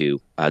intention is to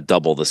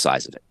double the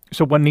size of it.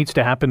 So what needs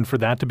to happen for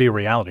that to be a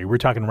reality? We're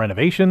talking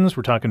renovations,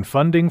 we're talking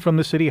funding from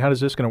the city. How is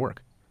this going to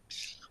work?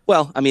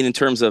 Well, I mean, in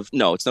terms of,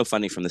 no, it's no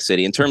funding from the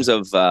city. In terms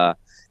of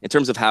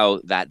how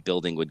that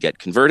building would get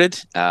converted,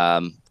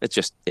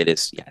 it's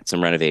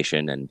some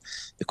renovation and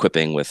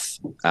equipping with,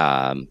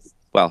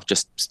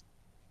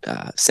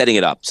 setting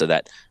it up so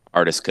that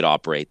artists could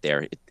operate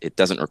there. It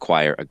doesn't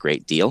require a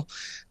great deal,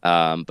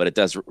 but it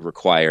does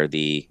require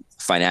the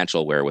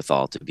financial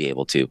wherewithal to be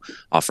able to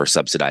offer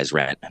subsidized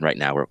rent. And right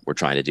now we're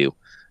trying to do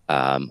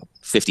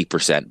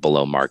 50%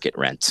 below market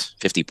rent,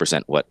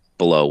 50%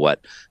 below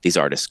what these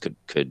artists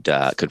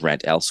could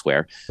rent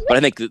elsewhere. But I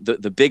think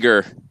the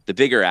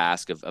bigger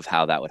ask of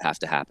how that would have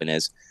to happen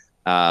is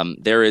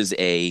there is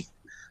a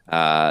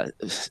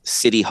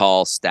City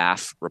Hall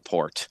staff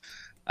report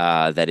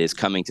that is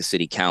coming to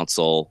City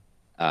Council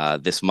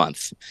this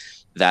month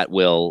that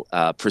will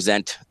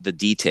present the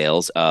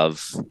details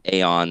of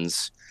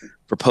Aon's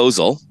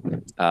proposal,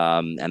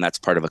 and that's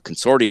part of a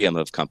consortium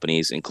of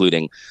companies,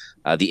 including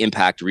the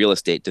impact real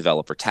estate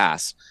developer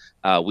TAS.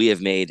 We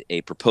have made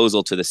a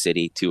proposal to the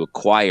city to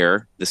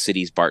acquire the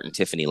city's Barton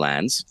Tiffany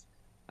lands.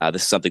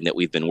 This is something that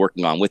we've been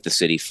working on with the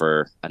city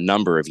for a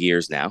number of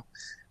years now.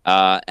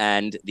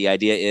 And the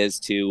idea is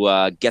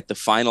to get the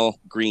final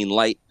green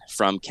light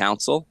from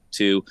council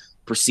to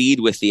proceed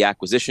with the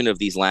acquisition of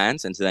these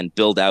lands and to then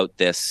build out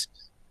this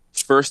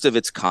first of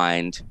its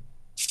kind,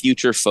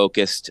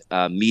 future-focused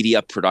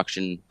media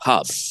production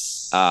hub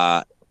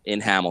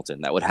in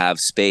Hamilton that would have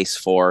space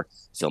for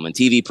film and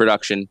TV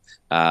production,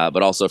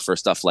 but also for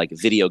stuff like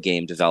video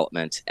game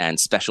development and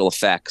special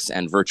effects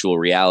and virtual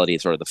reality,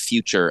 sort of the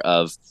future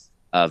of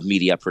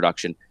media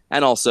production,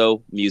 and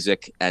also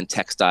music and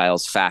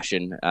textiles,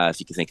 fashion, if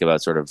you can think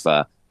about sort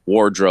of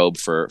wardrobe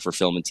for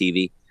film and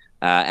TV,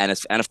 and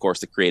of course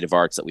the creative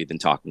arts that we've been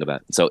talking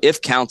about. So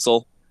if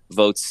council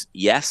votes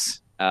yes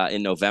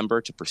in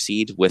November to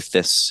proceed with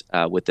this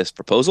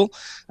proposal,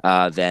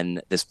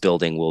 then this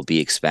building will be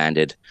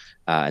expanded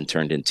and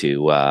turned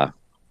into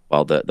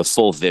the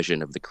full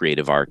vision of the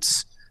creative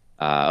arts,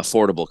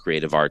 affordable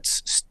creative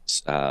arts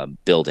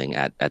building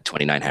at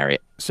 29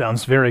 Harriet.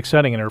 Sounds very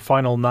exciting. In our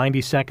final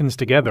 90 seconds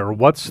together,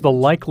 what's the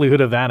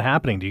likelihood of that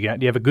happening? Do you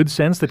have a good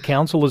sense that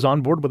council is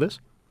on board with this?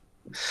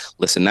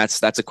 Listen,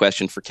 that's a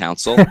question for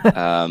council.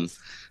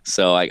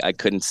 So I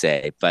couldn't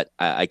say, but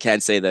I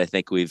can say that I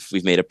think we've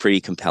made a pretty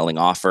compelling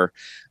offer.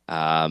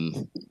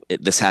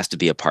 This has to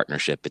be a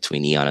partnership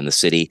between Eon and the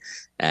city.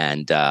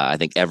 And I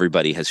think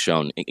everybody has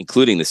shown,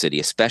 including the city,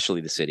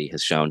 especially the city,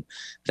 has shown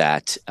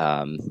that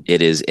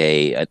it is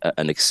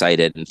an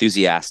excited,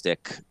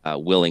 enthusiastic,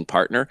 willing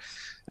partner.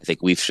 I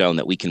think we've shown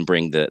that we can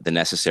bring the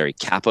necessary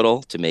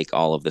capital to make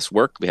all of this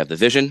work. We have the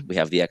vision, we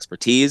have the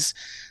expertise.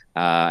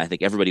 I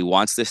think everybody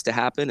wants this to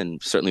happen,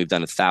 and certainly we've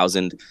done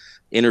 1,000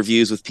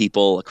 interviews with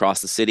people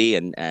across the city,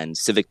 and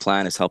Civic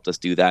Plan has helped us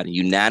do that.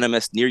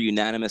 Near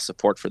unanimous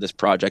support for this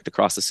project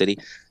across the city.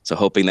 So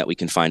hoping that we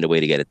can find a way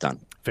to get it done.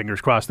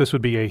 Fingers crossed. This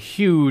would be a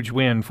huge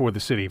win for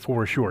the city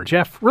for sure.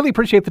 Jeff, really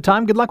appreciate the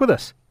time. Good luck with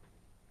us.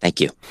 Thank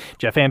you.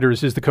 Jeff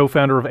Anders is the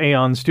co-founder of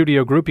Aon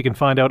Studio Group. You can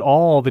find out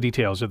all the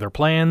details of their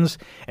plans,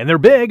 and they're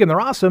big and they're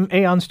awesome.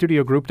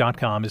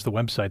 AonStudioGroup.com is the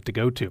website to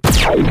go to.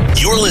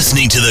 You're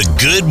listening to the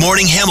Good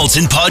Morning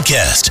Hamilton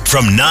podcast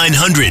from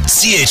 900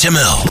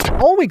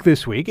 CHML. All week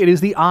this week, it is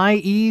the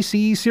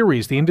IEC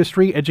series, the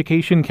Industry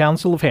Education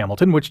Council of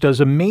Hamilton, which does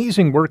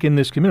amazing work in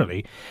this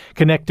community,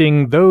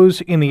 connecting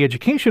those in the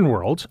education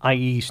world,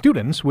 i.e.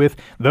 students, with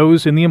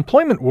those in the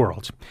employment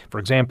world. For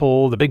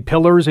example, the big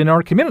pillars in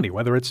our community,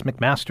 whether it's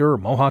McMaster,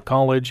 Mohawk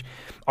College,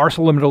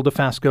 ArcelorMittal,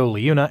 Dofasco,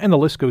 Liuna, and the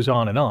list goes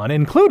on,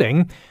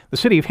 including the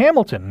city of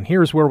Hamilton.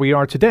 Here's where we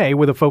are today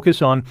with a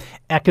focus on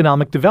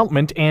economic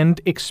development and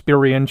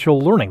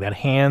experiential learning, that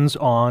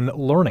hands-on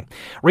learning.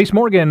 Rhys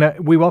Morgan,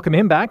 we welcome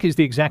him back. He's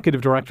the Executive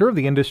Director of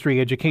the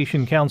Industry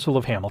Education Council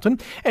of Hamilton.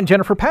 And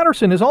Jennifer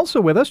Patterson is also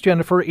with us.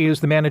 Jennifer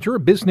is the Manager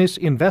of Business,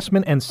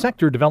 Investment, and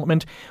Sector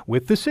Development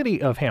with the city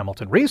of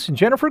Hamilton. Rhys and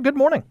Jennifer, good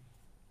morning.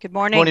 Good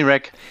morning. Morning,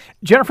 Rick.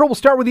 Jennifer, we'll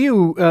start with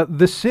you.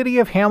 The City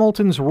of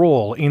Hamilton's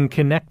role in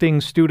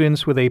connecting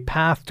students with a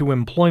path to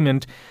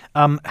employment.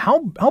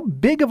 How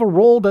big of a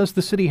role does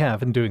the city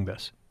have in doing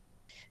this?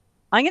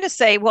 I'm going to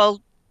say,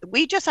 well,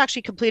 we just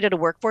actually completed a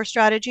workforce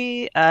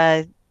strategy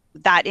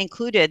that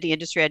included the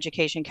Industry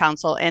Education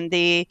Council, and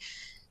the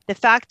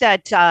fact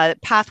that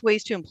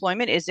pathways to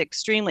employment is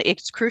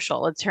it's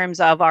crucial in terms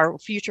of our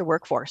future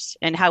workforce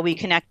and how we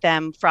connect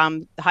them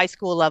from the high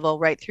school level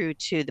right through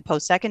to the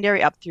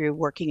post-secondary up through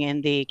working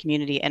in the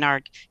community and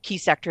our key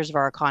sectors of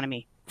our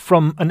economy.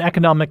 From an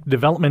economic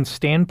development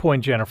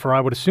standpoint, Jennifer, I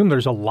would assume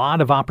there's a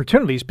lot of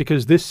opportunities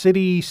because this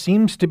city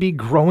seems to be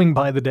growing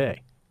by the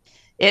day.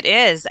 It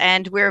is,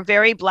 and we're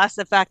very blessed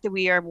the fact that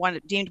we are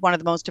deemed one of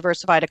the most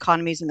diversified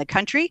economies in the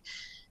country.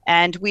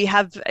 And we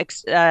have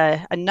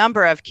a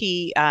number of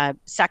key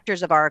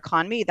sectors of our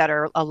economy that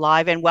are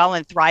alive and well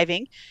and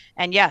thriving.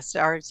 And yes,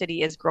 our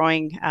city is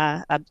growing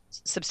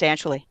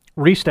substantially.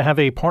 Rhys, to have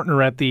a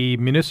partner at the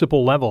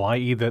municipal level,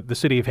 i.e. the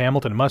city of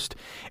Hamilton,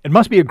 it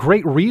must be a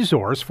great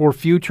resource for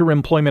future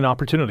employment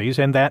opportunities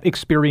and that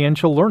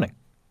experiential learning.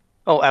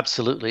 Oh,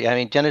 absolutely. I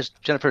mean,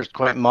 Jennifer is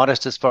quite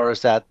modest as far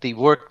as that. The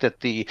work that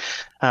the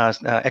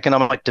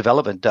economic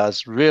development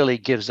does really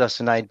gives us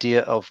an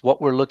idea of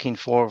what we're looking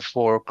for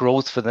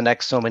growth for the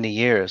next so many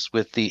years,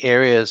 with the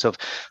areas of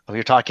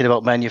you're talking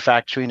about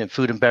manufacturing and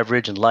food and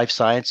beverage and life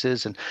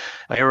sciences and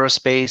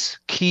aerospace,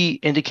 key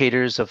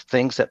indicators of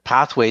things that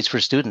pathways for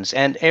students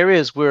and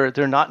areas where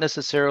they're not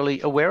necessarily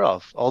aware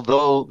of,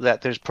 although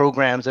that there's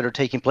programs that are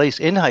taking place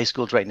in high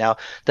schools right now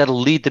that'll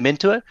lead them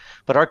into it.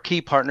 But our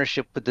key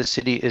partnership with the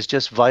city is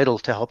just vital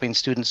to helping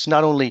students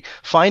not only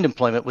find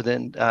employment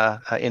within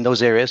in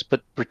those areas,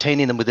 but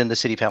retaining them within the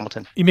city of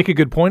Hamilton. You make a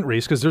good point,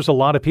 Rhys, because there's a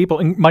lot of people,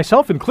 and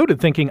myself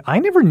included, thinking, I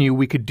never knew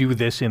we could do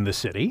this in the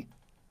city.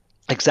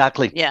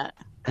 Exactly. Yeah.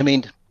 I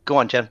mean, go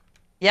on, Jen.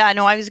 Yeah,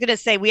 no, I was going to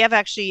say we have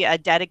actually a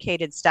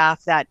dedicated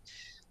staff that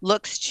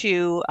looks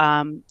to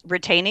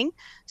retaining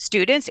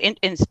students,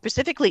 and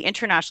specifically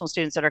international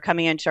students that are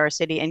coming into our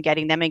city and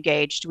getting them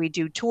engaged. We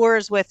do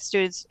tours with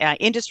students,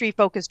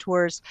 industry-focused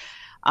tours,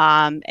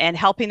 and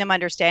helping them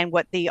understand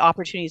what the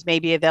opportunities may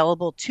be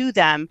available to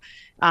them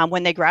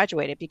when they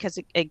graduated, because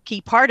a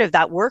key part of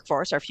that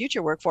workforce, our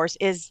future workforce,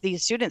 is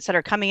these students that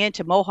are coming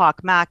into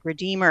Mohawk, Mac,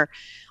 Redeemer,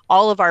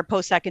 all of our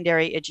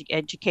post-secondary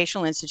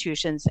educational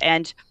institutions.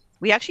 And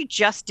We actually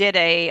just did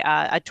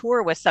a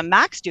tour with some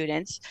Mac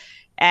students,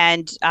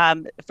 and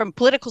from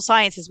political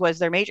sciences was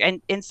their major.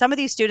 And some of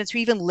these students who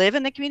even live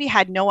in the community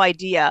had no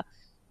idea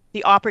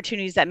the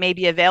opportunities that may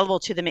be available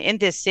to them in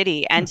this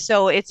city. And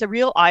so it's a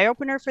real eye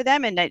opener for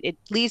them. And it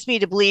leads me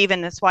to believe,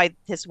 and that's why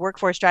this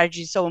workforce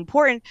strategy is so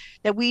important,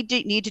 that we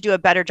need to do a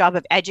better job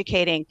of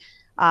educating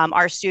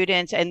our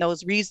students and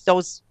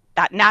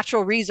that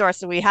natural resource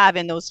that we have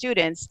in those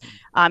students,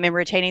 and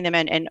retaining them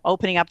and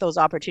opening up those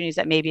opportunities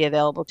that may be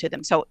available to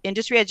them. So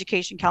Industry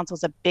Education Council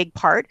is a big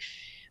part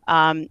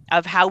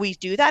of how we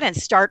do that, and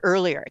start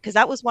earlier, because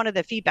that was one of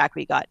the feedback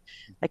we got.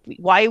 Like,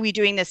 why are we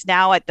doing this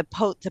now at the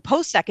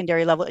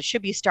post-secondary level? It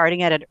should be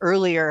starting at an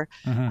earlier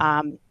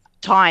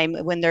time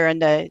when they're in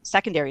the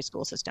secondary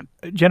school system.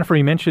 Jennifer,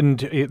 you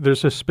mentioned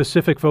there's a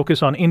specific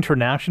focus on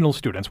international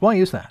students. Why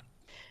is that?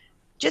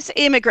 Just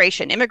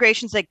immigration.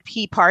 Immigration's a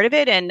key part of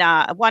it. And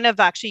one of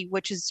actually,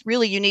 which is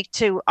really unique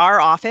to our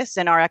office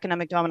and our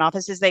economic development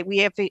office, is that we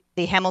have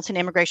the Hamilton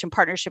Immigration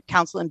Partnership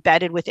Council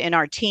embedded within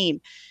our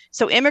team.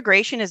 So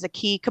immigration is a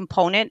key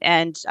component.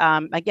 And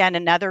again,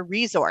 another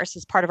resource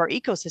as part of our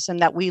ecosystem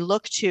that we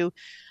look to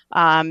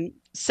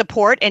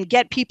support and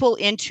get people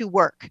into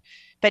work.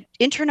 But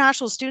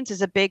international students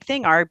is a big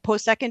thing. Our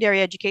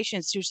post-secondary education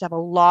institutes have a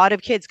lot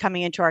of kids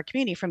coming into our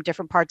community from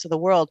different parts of the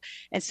world.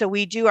 And so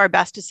we do our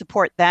best to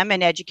support them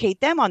and educate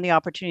them on the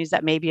opportunities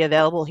that may be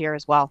available here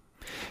as well.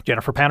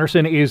 Jennifer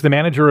Patterson is the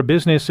Manager of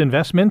Business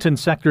Investment and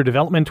Sector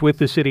Development with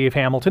the City of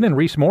Hamilton, and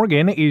Rhys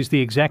Morgan is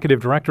the Executive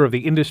Director of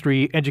the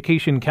Industry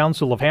Education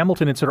Council of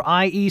Hamilton. It's our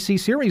IEC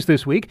series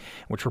this week,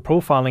 which we're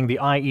profiling the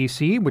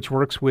IEC, which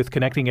works with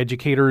connecting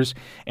educators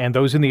and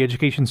those in the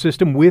education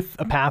system with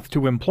a path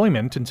to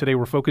employment. And today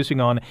we're focusing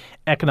on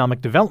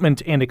economic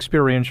development and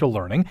experiential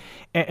learning.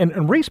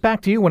 And Rhys, back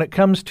to you when it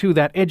comes to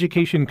that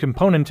education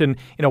component. And,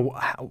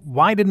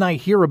 why didn't I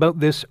hear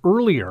about this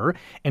earlier?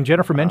 And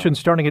Jennifer mentioned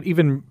starting it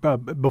even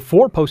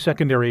before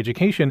post-secondary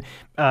education.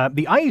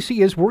 The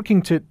IEC is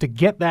working to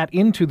get that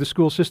into the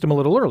school system a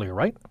little earlier,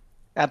 right?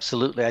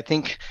 Absolutely. I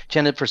think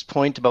Jennifer's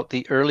point about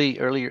the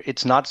earlier,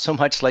 it's not so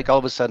much like all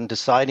of a sudden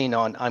deciding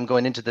on I'm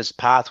going into this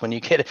path when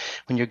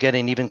you're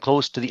getting even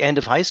close to the end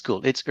of high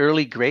school. It's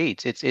early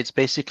grades. It's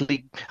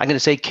basically, I'm going to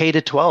say K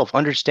to 12,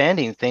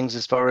 understanding things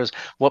as far as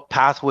what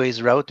pathways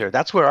are out there.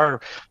 That's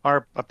where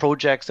our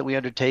projects that we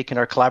undertake in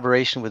our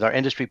collaboration with our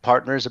industry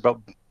partners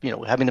about,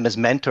 having them as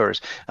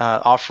mentors,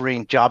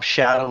 offering job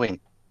shadowing,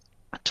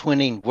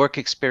 twinning, work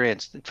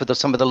experience for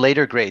some of the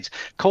later grades.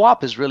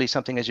 Co-op is really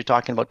something, as you're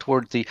talking about,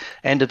 towards the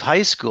end of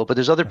high school, but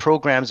there's other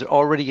programs that are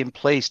already in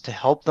place to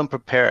help them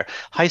prepare.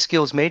 High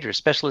skills majors,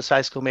 specialist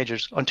high school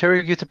majors,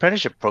 Ontario Youth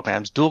Apprenticeship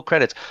programs, dual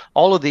credits.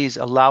 All of these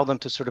allow them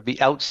to sort of be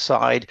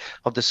outside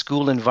of the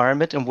school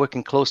environment and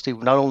working closely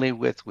not only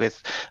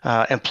with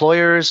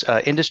employers,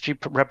 industry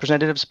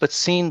representatives, but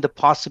seeing the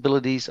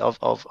possibilities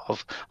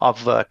of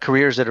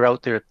careers that are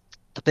out there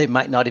that they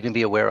might not even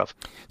be aware of.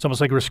 It's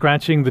almost like we're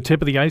scratching the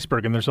tip of the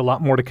iceberg, and there's a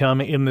lot more to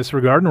come in this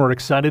regard, and we're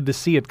excited to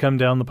see it come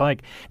down the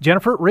pike.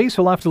 Jennifer, Rhys,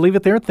 we'll have to leave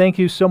it there. Thank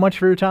you so much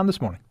for your time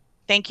this morning.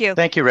 Thank you.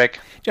 Thank you, Rick.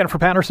 Jennifer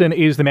Patterson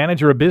is the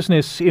Manager of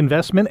Business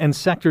Investment and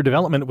Sector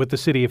Development with the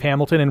City of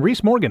Hamilton, and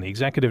Rhys Morgan, the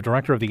Executive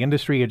Director of the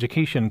Industry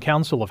Education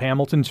Council of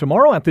Hamilton.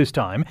 Tomorrow at this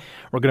time,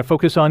 we're going to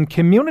focus on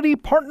community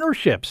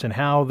partnerships and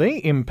how they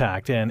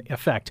impact and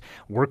affect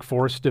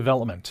workforce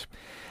development.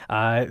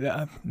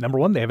 Number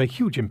one, they have a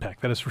huge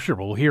impact, that is for sure.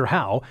 We'll hear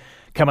how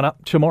coming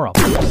up tomorrow.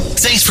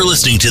 Thanks for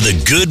listening to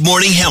the Good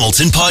Morning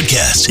Hamilton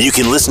podcast. You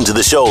can listen to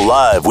the show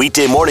live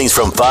weekday mornings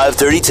from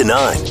 5:30 to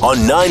 9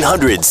 on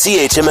 900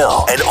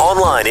 CHML and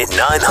online at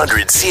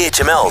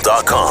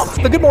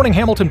 900CHML.com. The Good Morning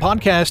Hamilton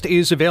podcast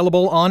is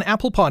available on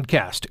Apple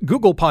Podcast,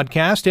 Google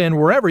Podcast, and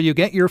wherever you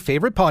get your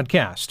favorite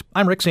podcast.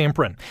 I'm Rick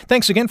Zamprin.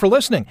 Thanks again for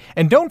listening.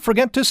 And don't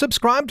forget to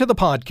subscribe to the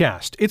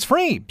podcast. It's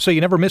free, so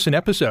you never miss an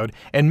episode.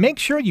 And make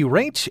sure you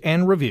rate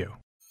and review.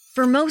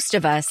 For most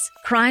of us,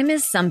 crime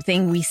is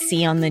something we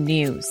see on the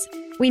news.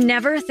 We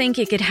never think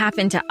it could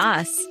happen to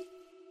us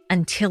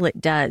until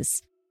it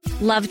does.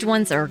 Loved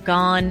ones are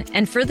gone,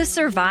 and for the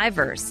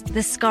survivors,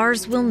 the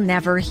scars will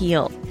never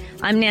heal.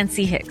 I'm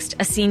Nancy Hixt,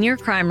 a senior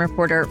crime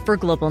reporter for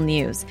Global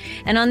News.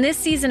 And on this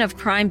season of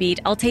Crime Beat,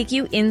 I'll take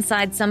you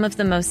inside some of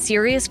the most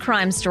serious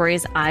crime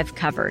stories I've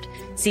covered.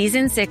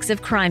 Season 6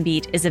 of Crime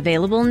Beat is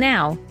available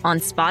now on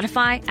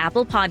Spotify,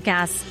 Apple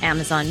Podcasts,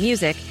 Amazon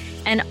Music,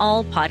 and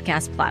all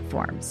podcast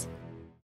platforms.